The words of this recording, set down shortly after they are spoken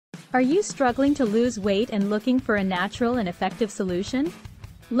Are you struggling to lose weight and looking for a natural and effective solution?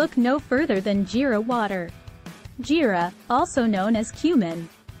 Look no further than Jeera water. Jeera, also known as cumin,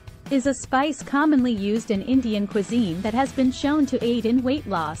 is a spice commonly used in Indian cuisine that has been shown to aid in weight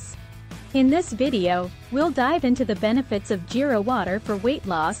loss. In this video, we'll dive into the benefits of Jeera water for weight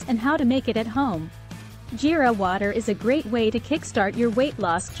loss and how to make it at home. Jeera water is a great way to kickstart your weight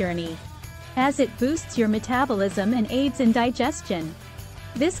loss journey, as it boosts your metabolism and aids in digestion.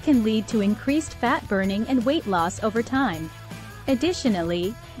 This can lead to increased fat burning and weight loss over time.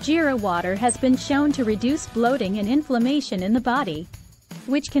 Additionally, Jeera water has been shown to reduce bloating and inflammation in the body,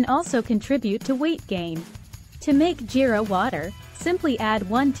 which can also contribute to weight gain. To make Jeera water, simply add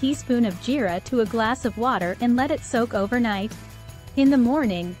 1 teaspoon of Jeera to a glass of water and let it soak overnight. In the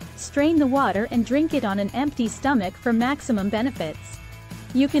morning, strain the water and drink it on an empty stomach for maximum benefits.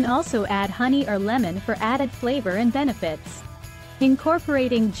 You can also add honey or lemon for added flavor and benefits.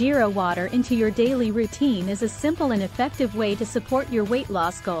 Incorporating Jeera water into your daily routine is a simple and effective way to support your weight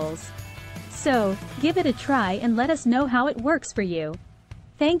loss goals. So, give it a try and let us know how it works for you.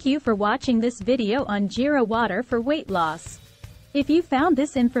 Thank you for watching this video on Jeera water for weight loss. If you found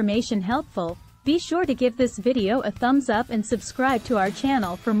this information helpful, be sure to give this video a thumbs up and subscribe to our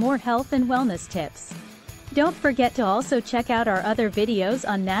channel for more health and wellness tips. Don't forget to also check out our other videos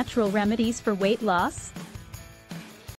on natural remedies for weight loss.